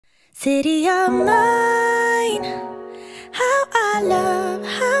City of mine, how I love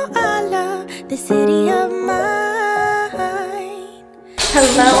the city of mine.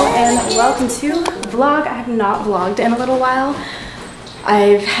 Hello and welcome to vlog. I have not vlogged in a little while.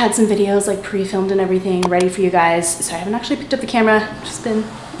 I've had some videos like pre-filmed and everything ready for you guys, so I haven't actually picked up the camera. Just been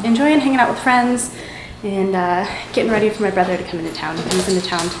enjoying hanging out with friends and getting ready for my brother to come into town. He comes into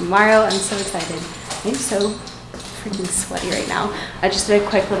town tomorrow. I'm so excited. I'm so freaking sweaty right now. I just did a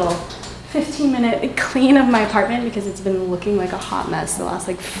quick little 15-minute clean of my apartment because it's been looking like a hot mess the last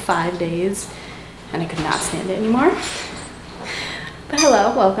like 5 days and I could not stand it anymore. But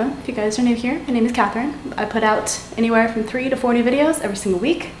hello, welcome. If you guys are new here, my name is Catherine. I put out anywhere from 3 to 4 new videos every single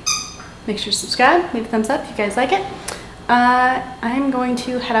week. Make sure to subscribe, leave a thumbs up if you guys like it. I'm going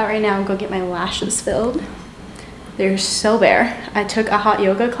to head out right now and go get my lashes filled. They're so bare. I took a hot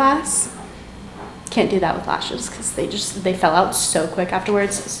yoga class. Can't do that with lashes because they fell out so quick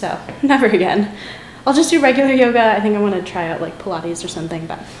afterwards, so never again. I'll just do regular yoga. I think I want to try out like Pilates or something,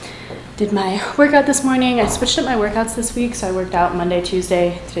 but did my workout this morning. I switched up my workouts this week, so I worked out Monday,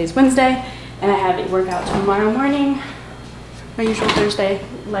 Tuesday, today's Wednesday, and I have a workout tomorrow morning, my usual Thursday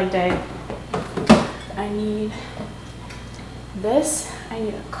leg day. I need this. I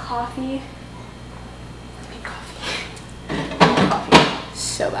need a coffee.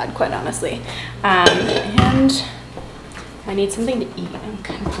 So bad, quite honestly. And I need something to eat. I'm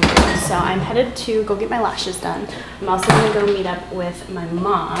kind of hungry. So I'm headed to go get my lashes done. I'm also gonna go meet up with my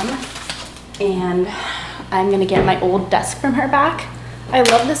mom and I'm gonna get my old desk from her back. I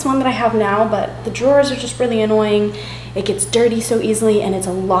love this one that I have now, but the drawers are just really annoying. It gets dirty so easily and it's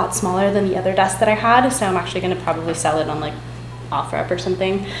a lot smaller than the other desk that I had. So I'm actually gonna probably sell it on like OfferUp or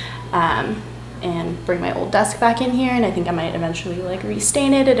something. And bring my old desk back in here, and I think I might eventually like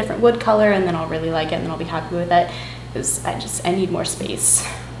restain it a different wood color, and then I'll really like it and then I'll be happy with it because I need more space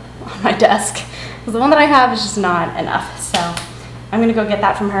on my desk because the one that I have is just not enough. So I'm gonna go get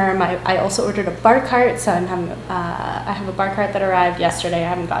that from her. I also ordered a bar cart, so I have a bar cart that arrived yesterday. I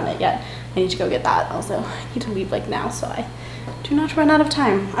haven't gotten it yet. I need to go get that. Also, I need to leave like now so I do not run out of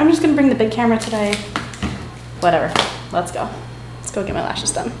time. I'm just gonna bring the big camera today. Whatever, let's go. Let's go get my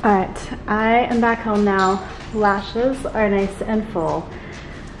lashes done. All right, I am back home now. Lashes are nice and full.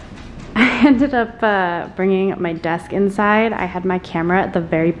 I ended up bringing my desk inside. I had my camera at the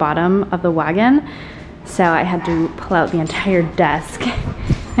very bottom of the wagon, so I had to pull out the entire desk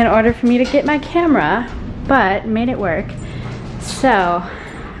in order for me to get my camera, but made it work. So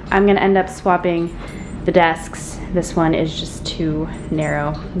I'm gonna end up swapping the desks. This one is just too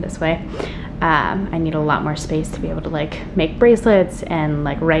narrow this way. I need a lot more space to be able to like make bracelets and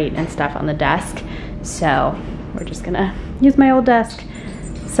like write and stuff on the desk. So we're just gonna use my old desk,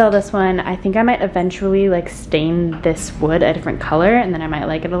 sell this one. I think I might eventually like stain this wood a different color and then I might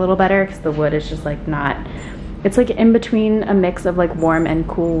like it a little better because the wood is just like not, it's like in between a mix of like warm and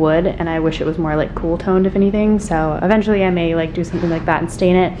cool wood, and I wish it was more like cool toned if anything. So eventually I may like do something like that and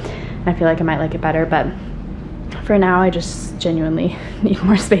stain it. I feel like I might like it better, but for now I just genuinely need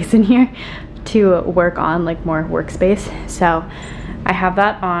more space in here to work on, like more workspace. So I have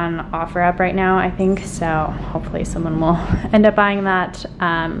that on OfferUp right now, I think, so hopefully someone will end up buying that.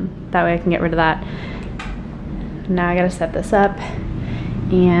 That way I can get rid of that. Now I gotta set this up,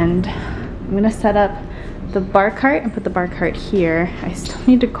 and I'm gonna set up the bar cart and put the bar cart here. I still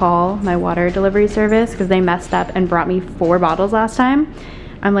need to call my water delivery service because they messed up and brought me 4 bottles last time.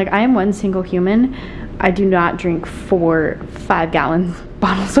 I'm like, I am one single human. I do not drink 4 5-gallon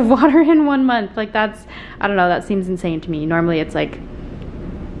bottles of water in 1 month. Like that's, I don't know, that seems insane to me. Normally it's like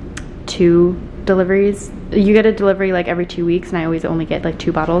 2 deliveries. You get a delivery like every 2 weeks, and I always only get like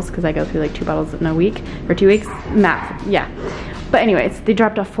 2 bottles because I go through like 2 bottles in a week or 2 weeks max. Yeah. But anyways, they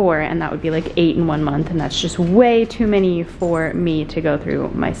dropped off 4, and that would be like 8 in 1 month, and that's just way too many for me to go through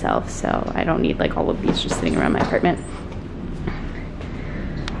myself. So I don't need like all of these just sitting around my apartment.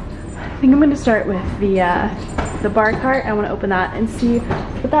 I think I'm going to start with the bar cart. I want to open that and see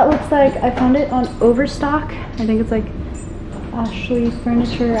what that looks like. I found it on Overstock. I think it's like Ashley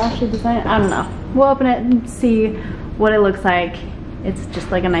Furniture, Ashley Design. I don't know. We'll open it and see what it looks like. It's just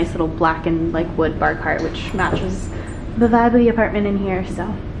like a nice little black and like wood bar cart, which matches the vibe of the apartment in here.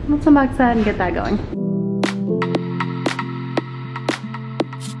 So let's unbox that and get that going.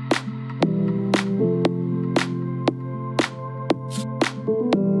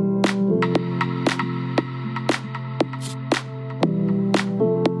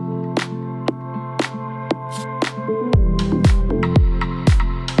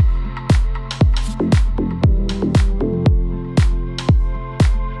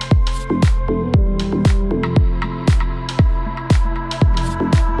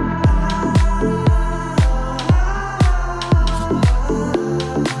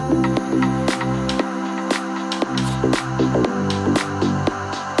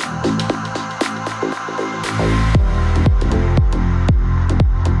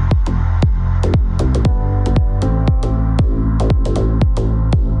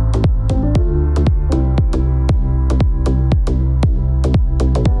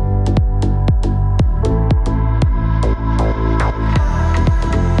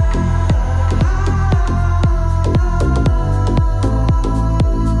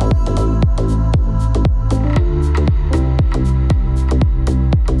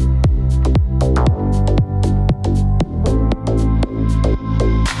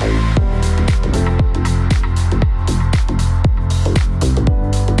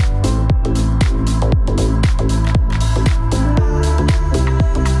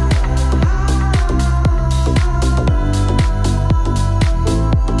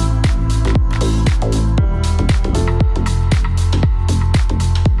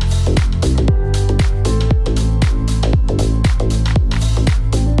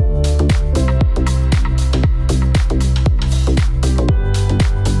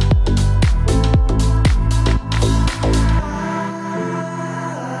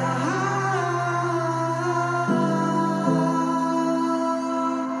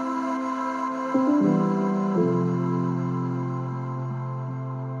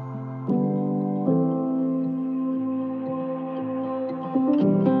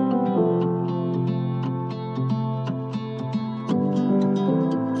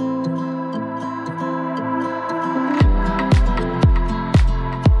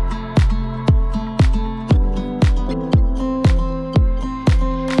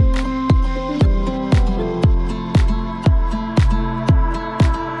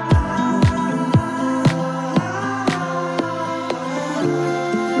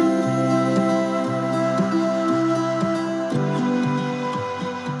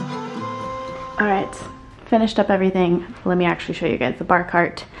 finished up everything. Let me actually show you guys the bar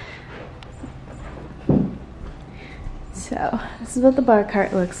cart. So this is what the bar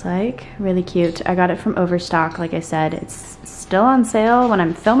cart looks like. Really cute. I got it from Overstock. Like I said, it's still on sale when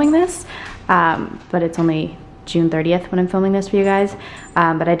I'm filming this, but it's only June 30th when I'm filming this for you guys.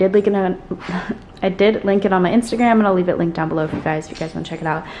 But I did link it on my Instagram, and I'll leave it linked down below for you guys if you guys want to check it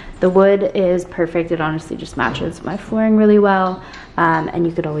out. The wood is perfect. It honestly just matches my flooring really well. And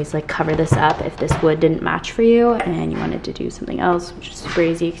you could always like cover this up if this wood didn't match for you and you wanted to do something else, which is super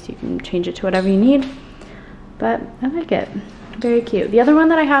easy because you can change it to whatever you need. But I like it. Very cute. The other one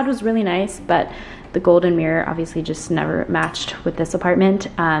that I had was really nice, but the golden mirror obviously just never matched with this apartment.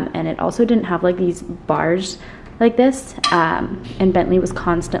 And it also didn't have like these bars like this. And Bentley was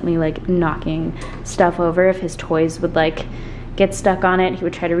constantly like knocking stuff over. If his toys would like get stuck on it, he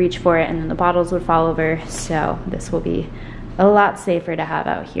would try to reach for it and then the bottles would fall over. So this will be a lot safer to have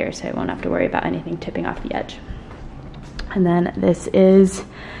out here, so I won't have to worry about anything tipping off the edge. And then this is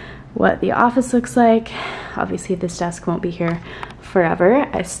what the office looks like. Obviously this desk won't be here forever.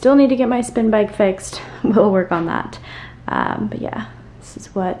 I still need to get my spin bike fixed. We'll work on that. But yeah, this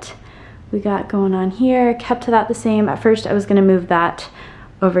is what we got going on here. Kept to that the same. At first I was gonna move that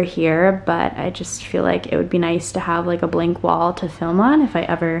over here, but I just feel like it would be nice to have like a blank wall to film on if I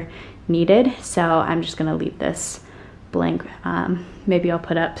ever needed. So I'm just gonna leave this blank. Maybe I'll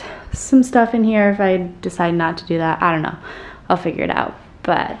put up some stuff in here if I decide not to do that. I don't know. I'll figure it out.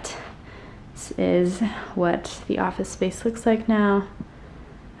 But this is what the office space looks like now.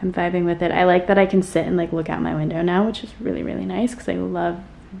 I'm vibing with it. I like that I can sit and like look out my window now, which is really, really nice because I love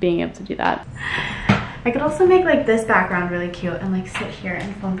being able to do that. I could also make like this background really cute and like sit here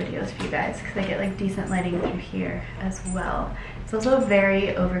and film videos for you guys because I get like decent lighting through here as well. It's also a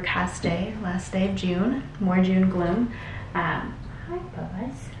very overcast day, last day of June, more June gloom. Hi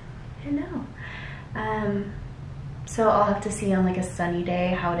Buzz, hello. So I'll have to see on like a sunny day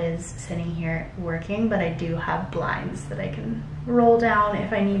how it is sitting here working, but I do have blinds that I can roll down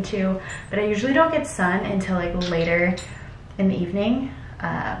if I need to, but I usually don't get sun until like later in the evening,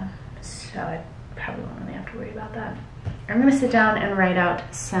 so I probably won't really have to worry about that. I'm gonna sit down and write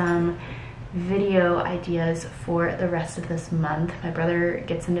out some video ideas for the rest of this month. My brother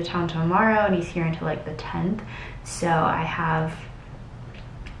gets into town tomorrow and he's here until like the 10th, so I have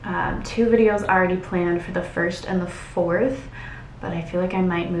 2 videos already planned for the 1st and the 4th, but I feel like I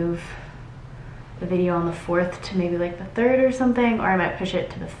might move the video on the 4th to maybe like the 3rd or something, or I might push it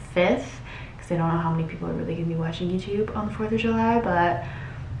to the 5th because I don't know how many people are really gonna be watching YouTube on the 4th of July, but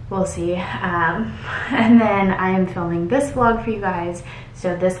we'll see. And then I am filming this vlog for you guys,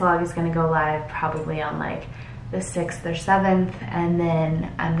 so this vlog is gonna go live probably on like the 6th or 7th, and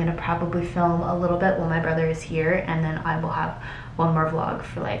then I'm gonna probably film a little bit while my brother is here, and then I will have one more vlog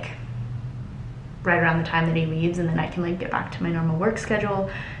for like right around the time that he leaves, and then I can like get back to my normal work schedule.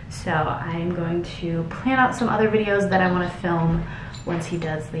 So I'm going to plan out some other videos that I want to film once he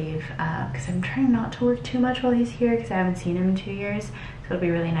does leave, because I'm trying not to work too much while he's here because I haven't seen him in 2 years. So it'll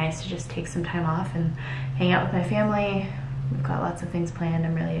be really nice to just take some time off and hang out with my family. We've got lots of things planned.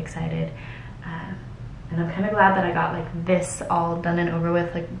 I'm really excited. And I'm kind of glad that I got like this all done and over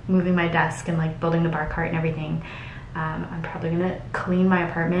with, like moving my desk and like building the bar cart and everything. I'm probably gonna clean my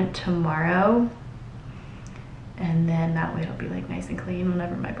apartment tomorrow, and then that way it'll be like nice and clean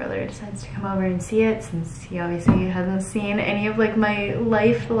whenever my brother decides to come over and see it, since he obviously hasn't seen any of like my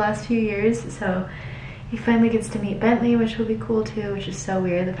life the last few years. So he finally gets to meet Bentley, which will be cool too, which is so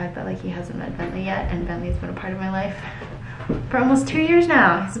weird, the fact that like he hasn't met Bentley yet, and Bentley's been a part of my life for almost 2 years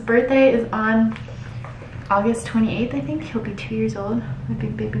now. His birthday is on August 28th, I think. He'll be 2 years old, my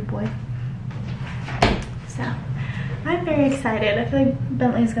big baby boy. So I'm very excited. I feel like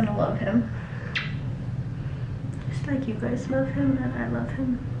Bentley's gonna love him. Just like you guys love him and I love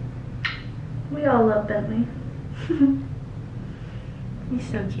him. We all love Bentley. He's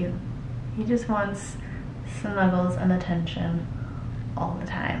so cute. He just wants snuggles and attention all the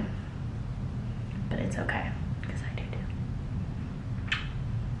time. But it's okay, because I do too.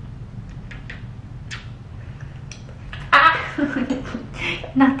 Ah!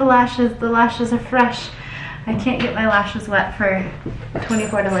 Not the lashes. The lashes are fresh. I can't get my lashes wet for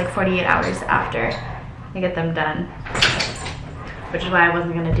 24 to like 48 hours after I get them done, which is why I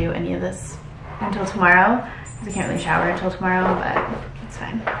wasn't gonna do any of this until tomorrow, because I can't really shower until tomorrow, but it's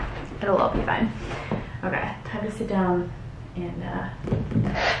fine. It'll all be fine. Okay, time to sit down and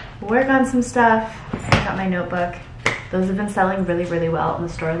work on some stuff. I got my notebook. Those have been selling really, really well in the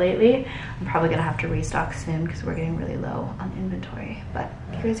store lately. I'm probably gonna have to restock soon because we're getting really low on inventory. But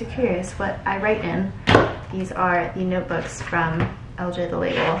if you guys are curious what I write in, these are the notebooks from LJ the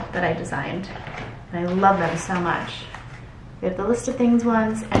Label that I designed. and I love them so much. We have the list of things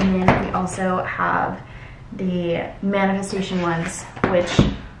ones, and then we also have the manifestation ones, which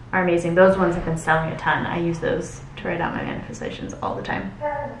are amazing. Those ones have been selling a ton. I use those to write out my manifestations all the time.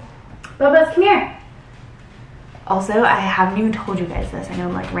 Bubba's, come here. Also, I haven't even told you guys this. I know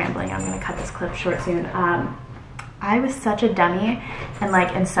I'm like rambling. I'm gonna cut this clip short soon. I was such a dummy and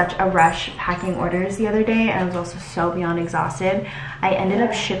like in such a rush packing orders the other day, and I was also so beyond exhausted. I ended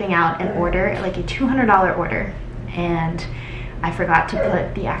up shipping out an order, like a $200 order, and I forgot to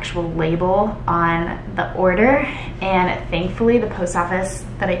put the actual label on the order, and thankfully the post office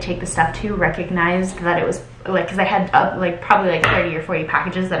that I take the stuff to recognized that it was like, because I had like probably like 30 or 40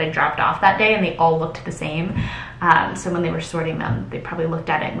 packages that I dropped off that day, and they all looked the same. So when they were sorting them, they probably looked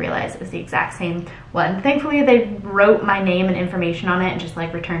at it and realized it was the exact same one. Thankfully they wrote my name and information on it and just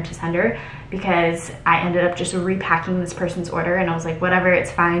like returned to sender, because I ended up just repacking this person's order, and I was like, whatever,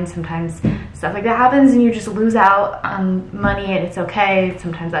 it's fine. Sometimes stuff like that happens and you just lose out on money, and it's okay.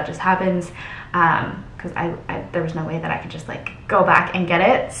 Sometimes that just happens. Because there was no way that I could just like go back and get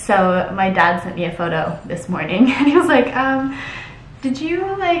it. So my dad sent me a photo this morning, and he was like, did you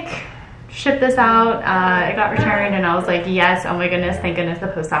like ship this out? It got returned. And I was like, yes. Oh my goodness, thank goodness the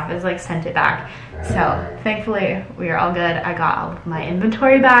post office like sent it back. So thankfully we are all good. I got all of my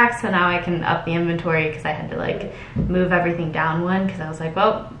inventory back, so now I can up the inventory, because I had to like move everything down one, because I was like,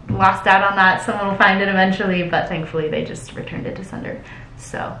 well, lost out on that. Someone will find it eventually. But thankfully they just returned it to sender.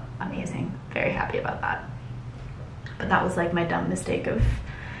 So amazing. Very happy about that. But that was like my dumb mistake of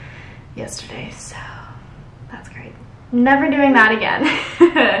yesterday, so that's great. Never doing that again.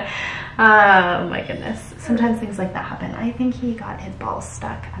 Oh my goodness. Sometimes things like that happen. I think he got his balls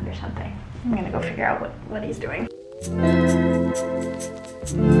stuck under something. I'm gonna go figure out what he's doing.